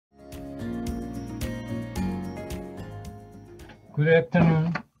Good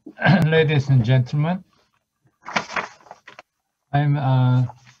afternoon, ladies and gentlemen. I'm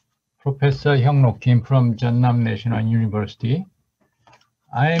Professor Hyeong Kim from Chonnam National University.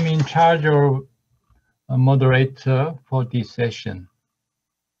 I am in charge of a moderator for this session.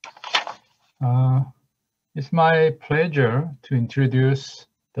 It's my pleasure to introduce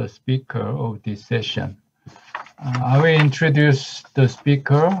the speaker of this session. I will introduce the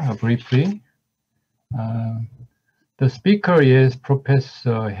speaker briefly. The speaker is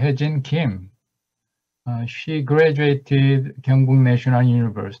Professor Hae-jin Kim. She graduated Kyungpook National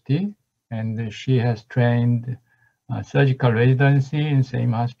University, and she has trained surgical residency in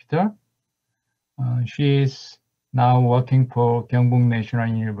same hospital. She is now working for Kyungpook National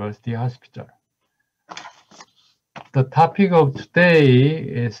University Hospital. The topic of today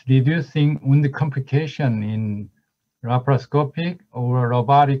is reducing wound complication in laparoscopic or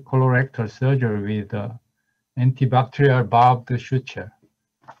robotic colorectal surgery with antibacterial barbed suture.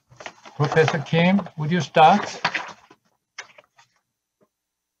 Professor Kim, would you start?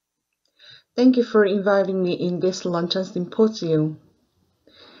 Thank you for inviting me in this Luncheon Symposium.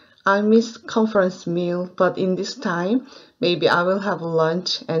 I missed conference meal, but in this time, maybe I will have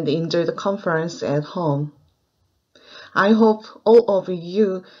lunch and enjoy the conference at home. I hope all of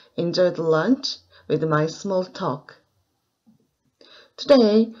you enjoyed lunch with my small talk.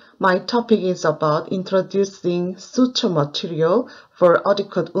 Today, my topic is about introducing suture material for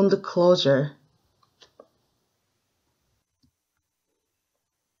adequate wound closure.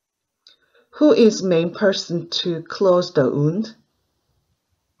 Who is main person to close the wound?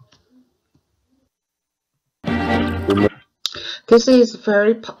 This is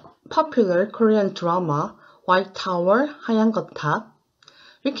very popular Korean drama, White Tower, Hyeong Top.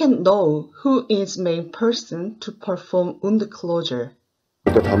 We can know who is main person to perform wound closure.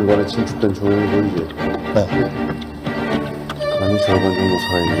 담관에 침투된 조용군이 간이 절반 정도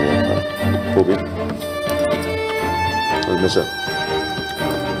사 있는 것 같아. 고비? 몇 살?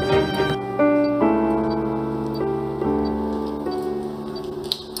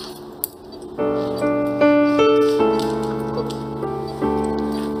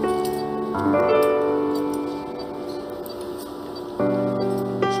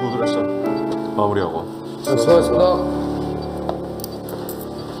 수고들 했어. 마무리하고. 수고하셨습니다.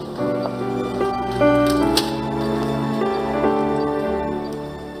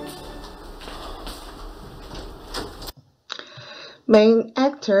 Main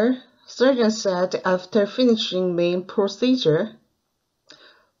actor, surgeon said after finishing main procedure,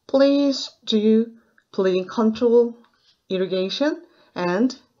 please do bleeding control, irrigation,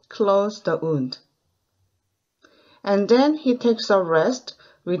 and close the wound. And then he takes a rest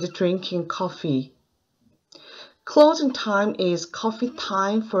with drinking coffee. Closing time is coffee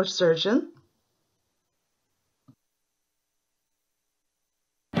time for surgeon.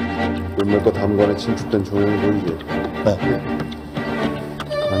 몇몇 담관에 침투된 조용군이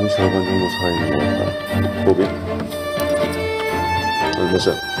간이 절반 정도 사 있는 것 같아. 고비? 몇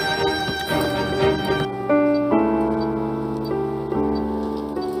살?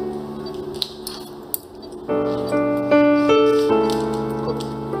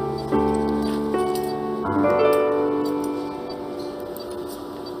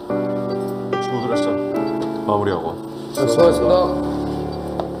 수고들 했어. 마무리하고. 수고하셨습니다.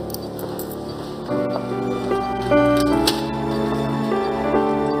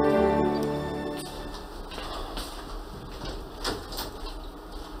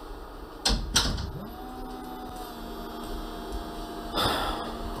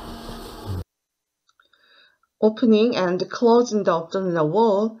 Opening and closing the abdominal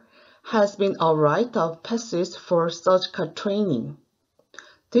wall has been a rite of passage for surgical training.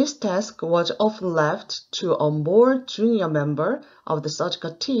 This task was often left to a more junior member of the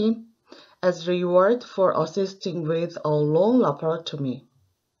surgical team as reward for assisting with a long laparotomy.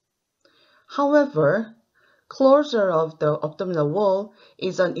 However, closure of the abdominal wall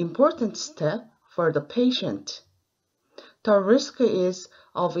is an important step for the patient. The risk is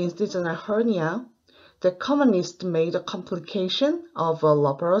of incisional hernia, the commonest major complication of a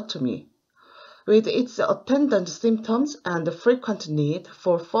laparotomy, with its attendant symptoms and the frequent need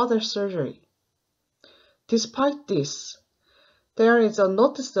for further surgery. Despite this, there is a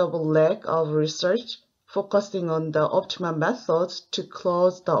noticeable lack of research focusing on the optimal methods to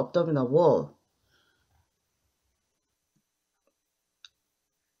close the abdominal wall.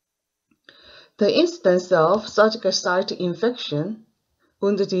 The incidence of surgical site infection,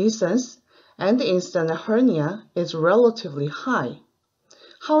 wound dehiscence, and incisional hernia is relatively high.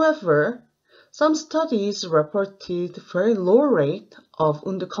 However, some studies reported very low rate of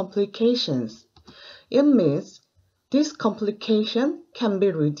wound complications. It means This complication can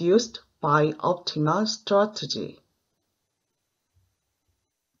be reduced by optimal strategy.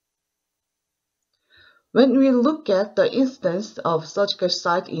 When we look at the incidence of surgical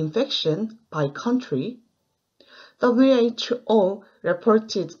site infection by country, WHO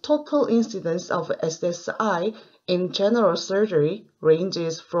reported total incidence of SSI in general surgery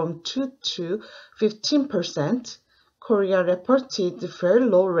ranges from 2 to 15%. Korea reported very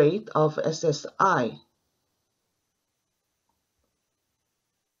low rate of SSI.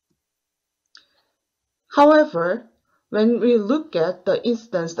 However, when we look at the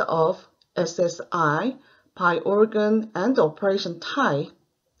incidence of SSI by organ and operation type,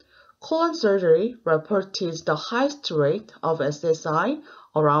 colon surgery reported the highest rate of SSI,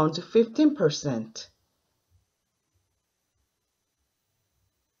 around 15%.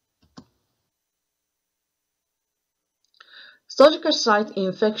 Surgical site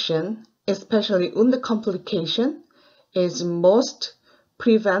infection, especially wound complication, is most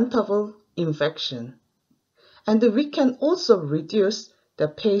preventable infection, and we can also reduce the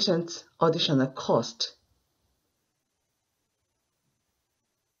patient's additional cost.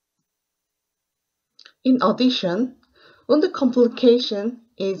 In addition, wound complication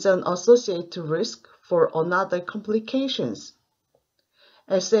is an associated risk for another complications.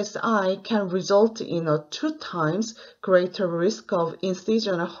 SSI can result in a 2 times greater risk of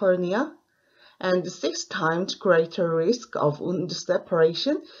incisional hernia and 6 times greater risk of wound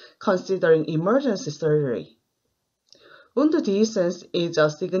separation considering emergency surgery. Wound dehiscence is a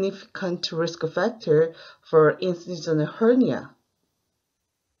significant risk factor for incisional hernia.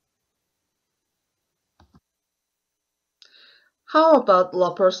 How about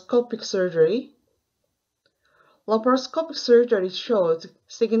laparoscopic surgery? Laparoscopic surgery showed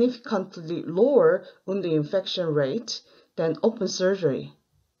significantly lower wound infection rate than open surgery.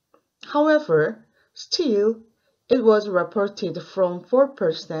 However, still, it was reported from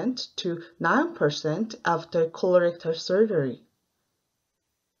 4% to 9% after colorectal surgery.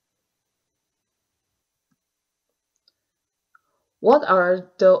 What are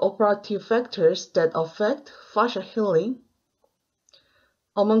the operative factors that affect fascia healing?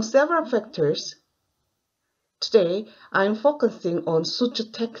 Among several factors, today I am focusing on suture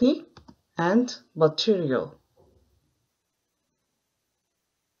technique and material.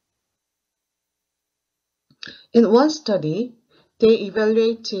 In one study, they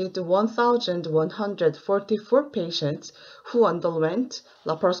evaluated 1,144 patients who underwent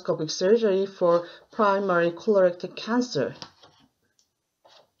laparoscopic surgery for primary colorectal cancer.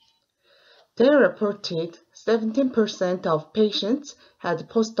 They reported 17% of patients had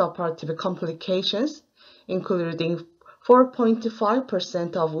postoperative complications, including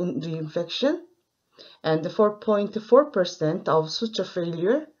 4.5% of wound infection and 4.4% of suture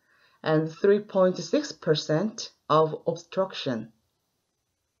failure and 3.6% of obstruction.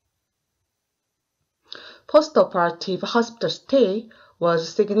 Postoperative hospital stay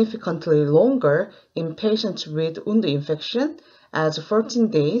was significantly longer in patients with wound infection as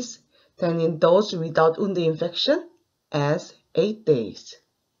 14 days than in those without wound infection as 8 days.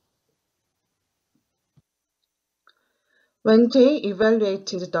 When they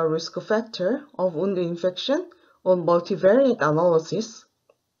evaluated the risk factor of wound infection on multivariate analysis,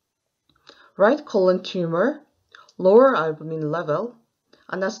 right colon tumor, lower albumin level,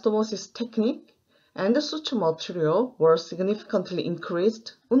 anastomosis technique, and the suture material were significantly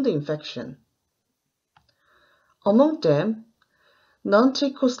increased wound infection. Among them,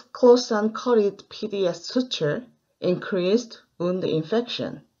 non-triclosan coated PDS suture increased wound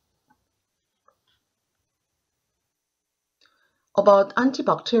infection. About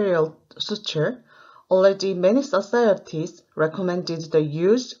antibacterial suture, already many societies recommended the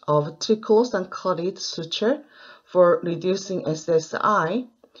use of triclosan coated suture for reducing SSI,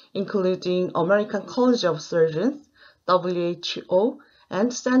 including American College of Surgeons, WHO,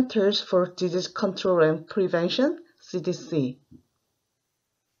 and Centers for Disease Control and Prevention, CDC.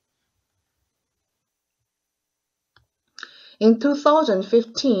 In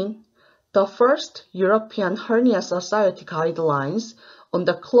 2015, the first European Hernia Society guidelines on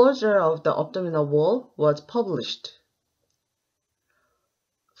the closure of the abdominal wall was published.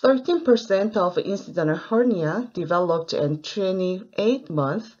 13% of incidental hernia developed in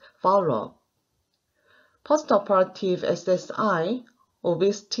 28-month follow-up. Postoperative SSI,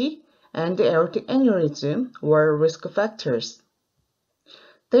 obesity, and aortic aneurysm were risk factors.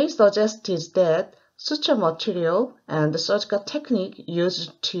 They suggested that suture material and surgical technique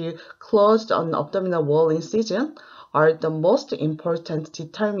used to close an abdominal wall incision are the most important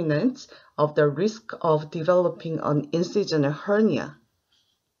determinants of the risk of developing an incisional hernia.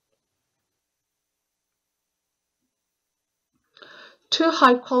 Two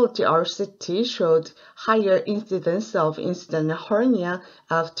high-quality RCT showed higher incidence of incidental hernia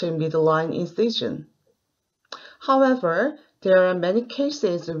after midline incision. However, there are many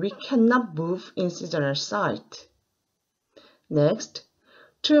cases we cannot move incisional site. Next,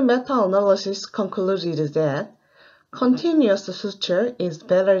 two meta-analyses concluded that continuous suture is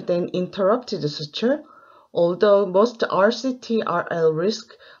better than interrupted suture, although most RCT are at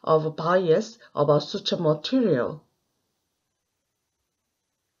risk of bias about suture material.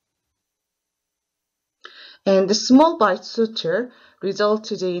 And the small bite suture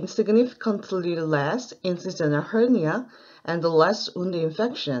resulted in significantly less incisional hernia and less wound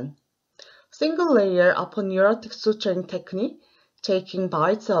infection. Single-layer aponeurotic suturing technique, taking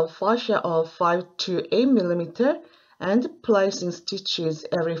bites of fascia of 5 to 8 mm and placing stitches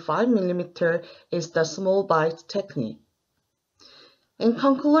every 5 mm is the small bite technique. In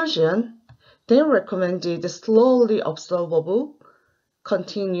conclusion, they recommended slowly absorbable,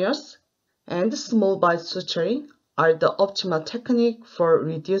 continuous, and small bite suturing are the optimal technique for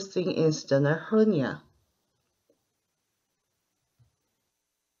reducing incisional hernia.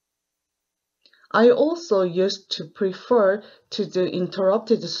 I also used to prefer to do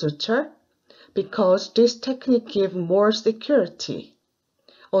interrupted suture because this technique gives more security.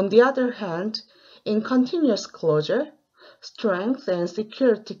 On the other hand, in continuous closure, strength and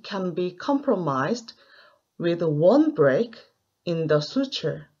security can be compromised with one break in the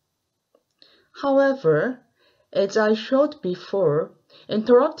suture. However, as I showed before,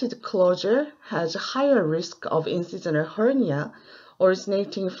 interrupted closure has a higher risk of incisional hernia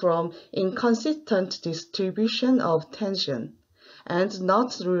originating from inconsistent distribution of tension and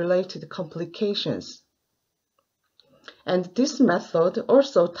not related complications. And this method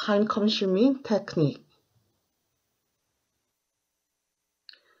also time-consuming technique.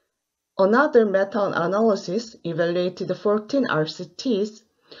 Another meta-analysis evaluated 14 RCTs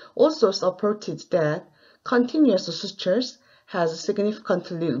also supported that continuous sutures has a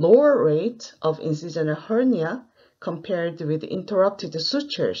significantly lower rate of incisional hernia compared with interrupted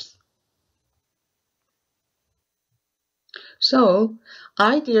sutures. So,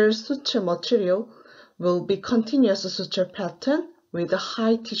 ideal suture material will be continuous suture pattern with a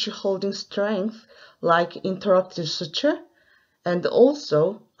high tissue holding strength like interrupted suture and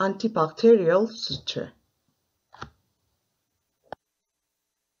also antibacterial suture.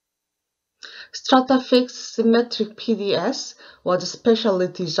 Stratafix symmetric PDS was specially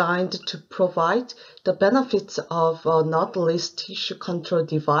designed to provide the benefits of a knotless tissue control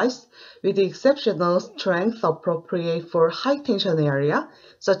device with exceptional strength appropriate for high tension area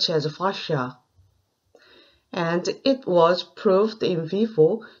such as fascia. And it was proved in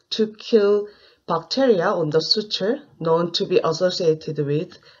vivo to kill bacteria on the suture known to be associated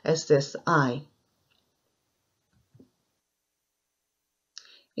with SSI.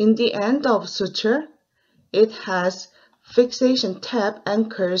 In the end of suture, it has fixation tab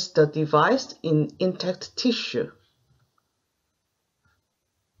anchors the device in intact tissue.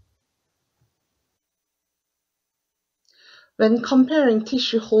 When comparing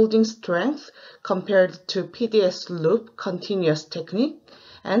tissue holding strength compared to PDS loop continuous technique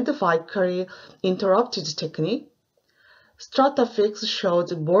and Vicary interrupted technique, Stratafix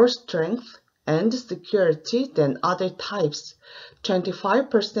showed more strength and security than other types,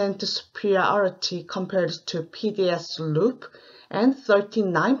 25% superiority compared to PDS loop and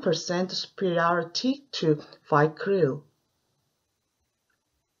 39% superiority to Vicary.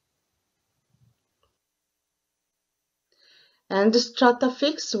 And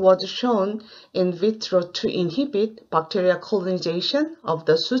Stratafix was shown in vitro to inhibit bacterial colonization of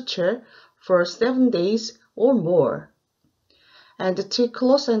the suture for 7 days or more. And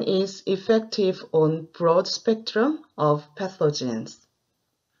triclosan is effective on broad spectrum of pathogens.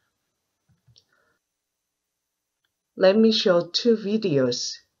 Let me show 2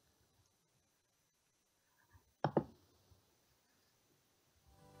 videos.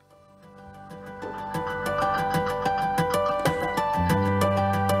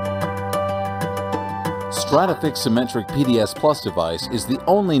 Stratafix Symmetric PDS Plus device is the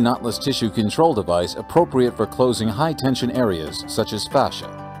only knotless tissue control device appropriate for closing high-tension areas such as fascia.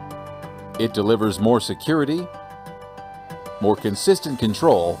 It delivers more security, more consistent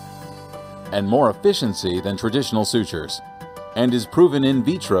control, and more efficiency than traditional sutures, and is proven in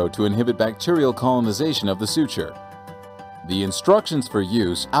vitro to inhibit bacterial colonization of the suture. The instructions for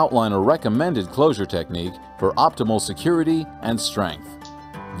use outline a recommended closure technique for optimal security and strength.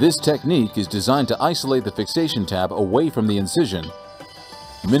 This technique is designed to isolate the fixation tab away from the incision,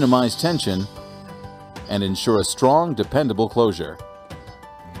 minimize tension, and ensure a strong, dependable closure.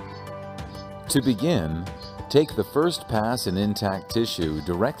 To begin, Take the first pass in intact tissue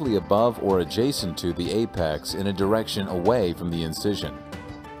directly above or adjacent to the apex in a direction away from the incision.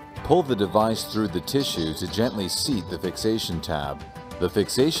 Pull the device through the tissue to gently seat the fixation tab. The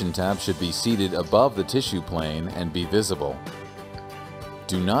fixation tab should be seated above the tissue plane and be visible.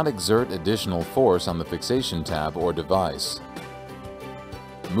 Do not exert additional force on the fixation tab or device.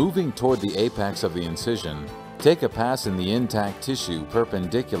 Moving toward the apex of the incision, take a pass in the intact tissue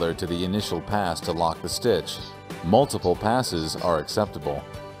perpendicular to the initial pass to lock the stitch. Multiple passes are acceptable.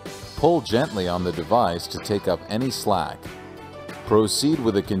 Pull gently on the device to take up any slack. Proceed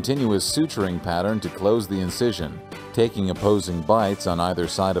with a continuous suturing pattern to close the incision, taking opposing bites on either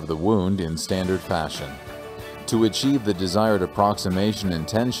side of the wound in standard fashion. To achieve the desired approximation and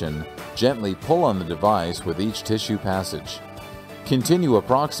tension, gently pull on the device with each tissue passage. Continue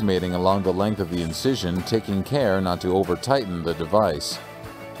approximating along the length of the incision, taking care not to over-tighten the device.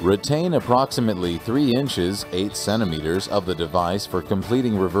 Retain approximately 3 inches, 8 centimeters of the device for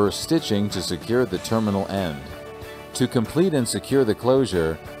completing reverse stitching to secure the terminal end. To complete and secure the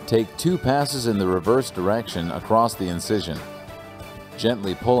closure, take 2 passes in the reverse direction across the incision.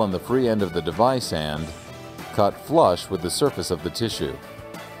 Gently pull on the free end of the device and cut flush with the surface of the tissue.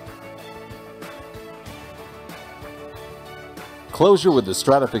 Closure with the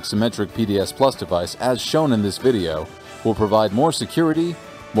Stratifix Symmetric PDS Plus device, as shown in this video, will provide more security,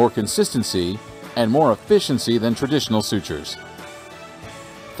 more consistency, and more efficiency than traditional sutures.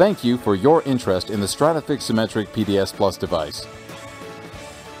 Thank you for your interest in the Stratifix Symmetric PDS Plus device.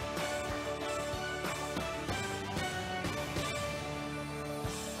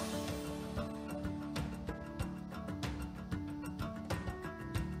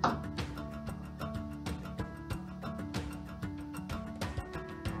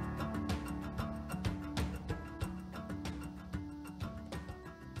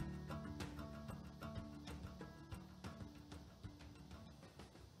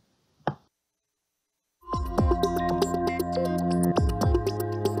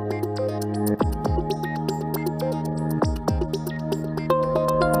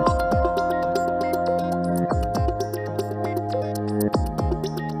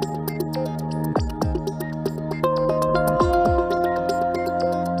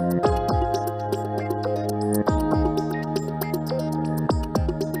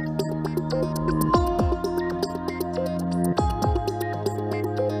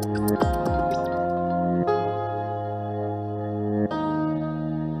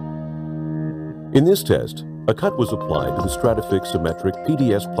 In this test, a cut was applied to the Stratifix Symmetric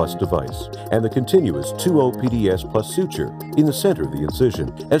PDS Plus device and the continuous 2O PDS Plus suture in the center of the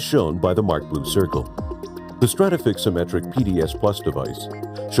incision, as shown by the marked blue circle. The Stratifix Symmetric PDS Plus device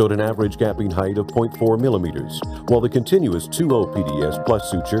showed an average gapping height of 0.4 millimeters, while the continuous 2O PDS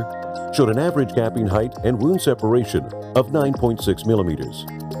Plus suture showed an average gapping height and wound separation of 9.6 millimeters.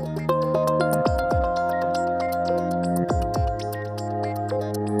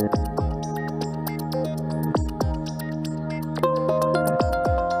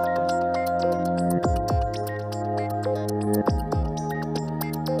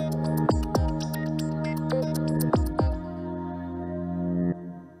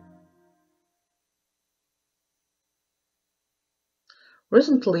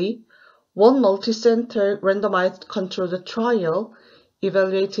 Recently, one multi-center randomized controlled trial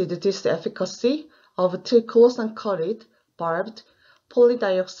evaluated this efficacy of triclosan-coated, barbed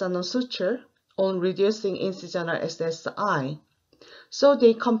polydioxanone suture on reducing incisional SSI. So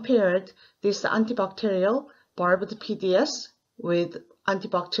they compared this antibacterial barbed PDS with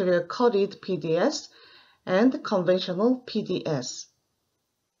antibacterial coated PDS and conventional PDS.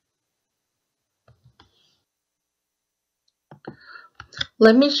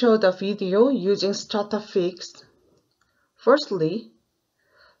 Let me show the video using Stratifix. Firstly,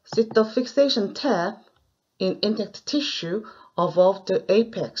 sit the fixation tab in intact tissue above the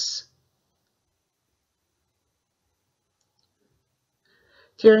apex.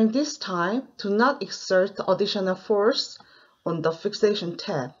 During this time, do not exert additional force on the fixation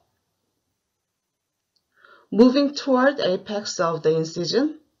tab. Moving toward the apex of the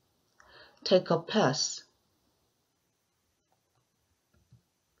incision, take a pass.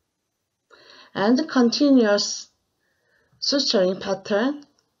 And continuous suturing pattern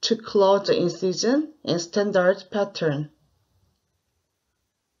to close the incision in standard pattern.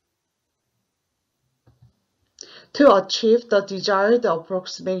 To achieve the desired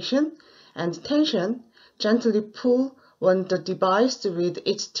approximation and tension, gently pull on the device with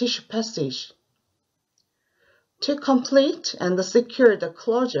each tissue passage. To complete and secure the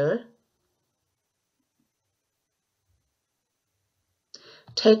closure,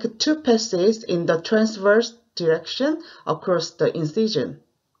 take 2 passes in the transverse direction across the incision.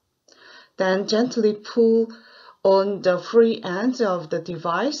 Then gently pull on the free end of the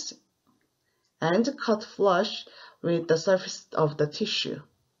device and cut flush with the surface of the tissue.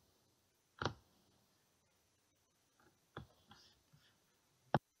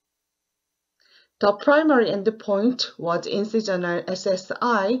 The primary endpoint was incisional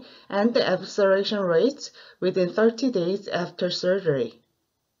SSI and the absorption rates within 30 days after surgery.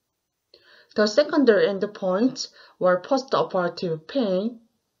 The secondary endpoints were postoperative pain,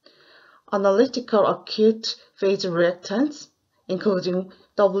 analytical acute phase reactants, including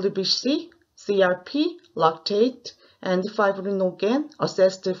WBC, CRP, lactate, and fibrinogen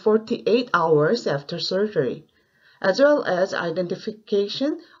assessed 48 hours after surgery, as well as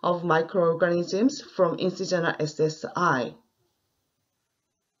identification of microorganisms from incisional SSI.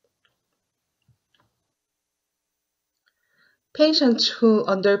 Patients who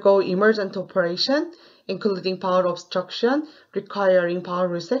undergo emergent operation, including bowel obstruction requiring bowel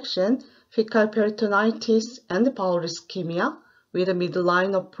resection, fecal peritonitis, and bowel ischemia with a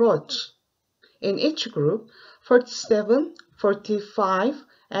midline approach. In each group, 47, 45,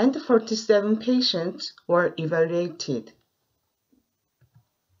 and 47 patients were evaluated.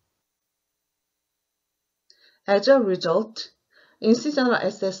 As a result, incisional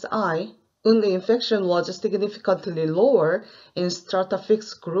SSI, wound infection was significantly lower in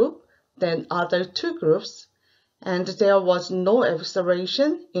STRATA-fix group than other two groups, and there was no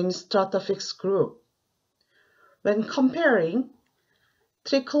evisceration in STRATA-fix group. When comparing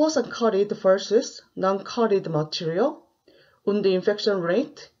triclosan coated versus non-coated material, wound infection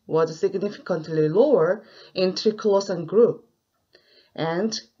rate was significantly lower in triclosan group,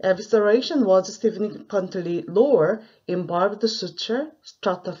 and evisceration was significantly lower in barbed suture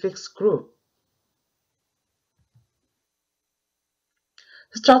STRATA-fix group.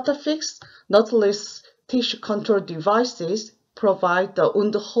 STRATA-fix knotless tissue control devices provide the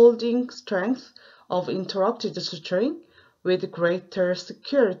wound holding strength of interrupted suturing with greater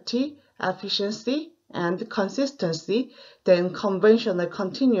security, efficiency, and consistency than conventional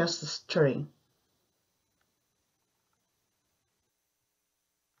continuous suturing.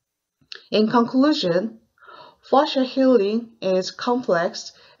 In conclusion, fascia healing is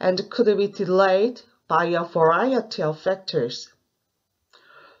complex and could be delayed by a variety of factors.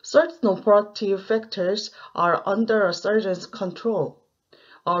 Certain operative factors are under a surgeon's control.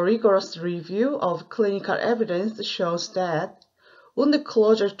 A rigorous review of clinical evidence shows that wound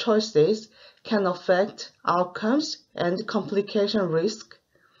closure choices can affect outcomes and complication risk,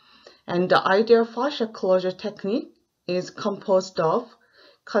 and the ideal fascia closure technique is composed of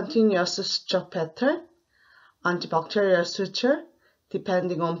continuous suture pattern, antibacterial suture,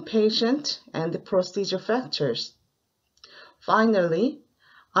 depending on patient and procedure factors. Finally,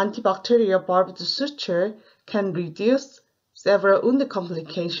 antibacterial barbed suture can reduce several wound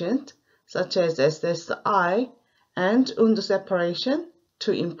complications, such as SSI and wound separation,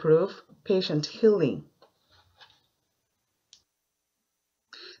 to improve patient healing.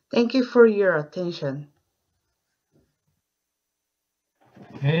 Thank you for your attention.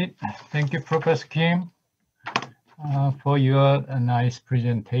 Okay, thank you, Professor Kim, for your nice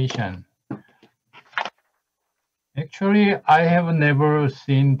presentation. Actually, I have never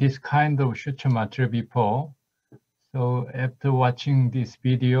seen this kind of suture material before. So after watching this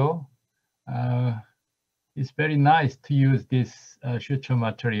video, it's very nice to use this suture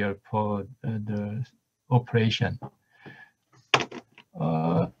material for the operation.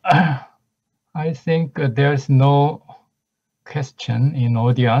 I think there's no question in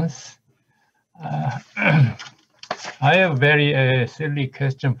audience. I have a very silly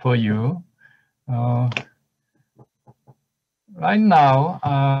question for you. Right now,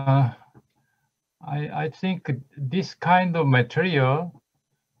 I think this kind of material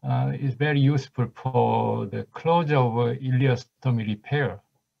is very useful for the closure of ileostomy repair.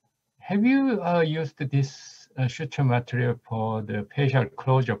 Have you used this suture material for the facial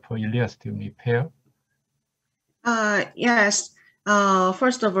closure for ileostomy repair? Yes.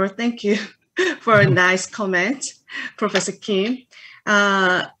 First of all, thank you for a nice comment, Professor Kim.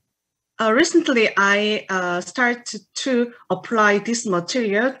 Recently, I started to apply this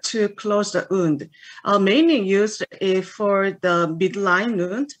material to close the wound. Mainly used it for the midline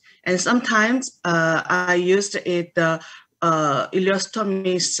wound, and sometimes I used it the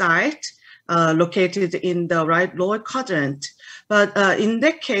ileostomy site located in the right lower quadrant. But in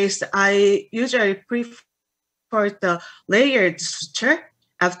that case, I usually prefer the layered suture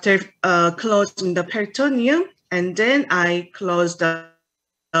after closing the peritoneum, and then I close the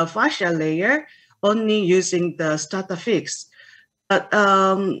fascia layer only using the STRATA-fix. But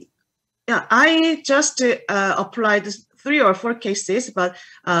Yeah, I just applied 3 or 4 cases, but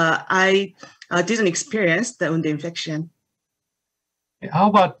I didn't experience the wound infection. How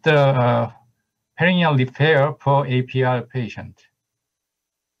about the perineal repair for APR patient?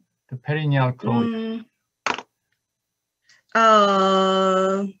 The perineal closure.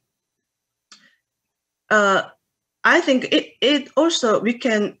 I think it also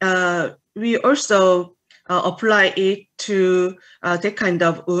we also apply it to that kind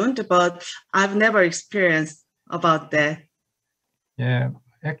of wound, but I've never experienced about that. Yeah,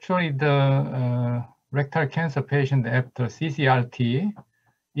 actually the rectal cancer patient after CCRT,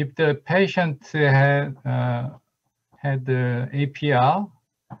 if the patient had the APR,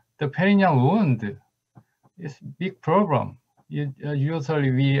 the perineal wound is a big problem.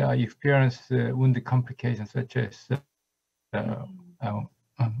 Usually we experience wound complications such as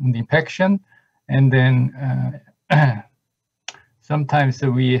wound infection, and then sometimes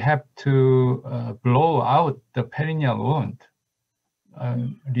we have to blow out the perineal wound,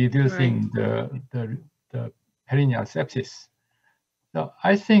 reducing the perineal sepsis. So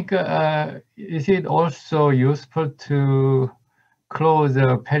I think is it also useful to close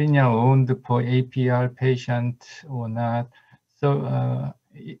a perineal wound for APR patient or not? So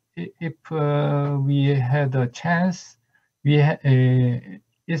if we had a chance,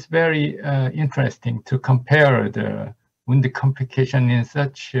 it's very interesting to compare the wound complication in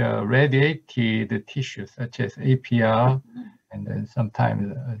such radiated tissues such as APR and then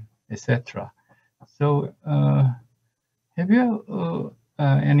sometimes etc. So have you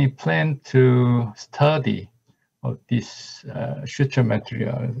any plan to study of this suture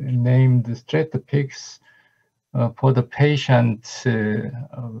material named Stratopics for the patient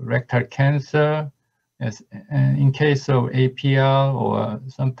rectal cancer, as in case of APR or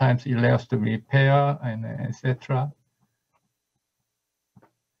sometimes elastic repair and etc.?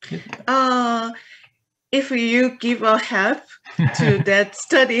 If you give a help to that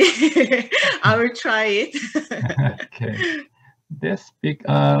study, I will try it. Okay, that's big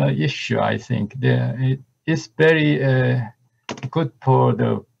issue. I think it's very good for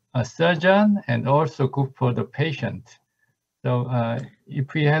the surgeon and also good for the patient. So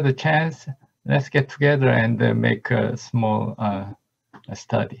if we have a chance, let's get together and make a small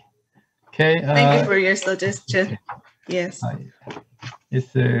study. Okay. Thank you for your suggestion. Okay. Yes.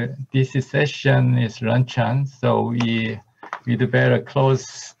 This session is Luncheon, so we'd better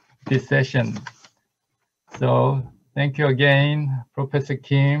close this session. So thank you again, Professor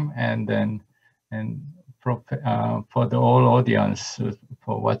Kim, and for the whole audience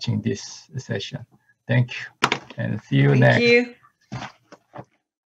for watching this session. Thank you, and see you next. Thank you.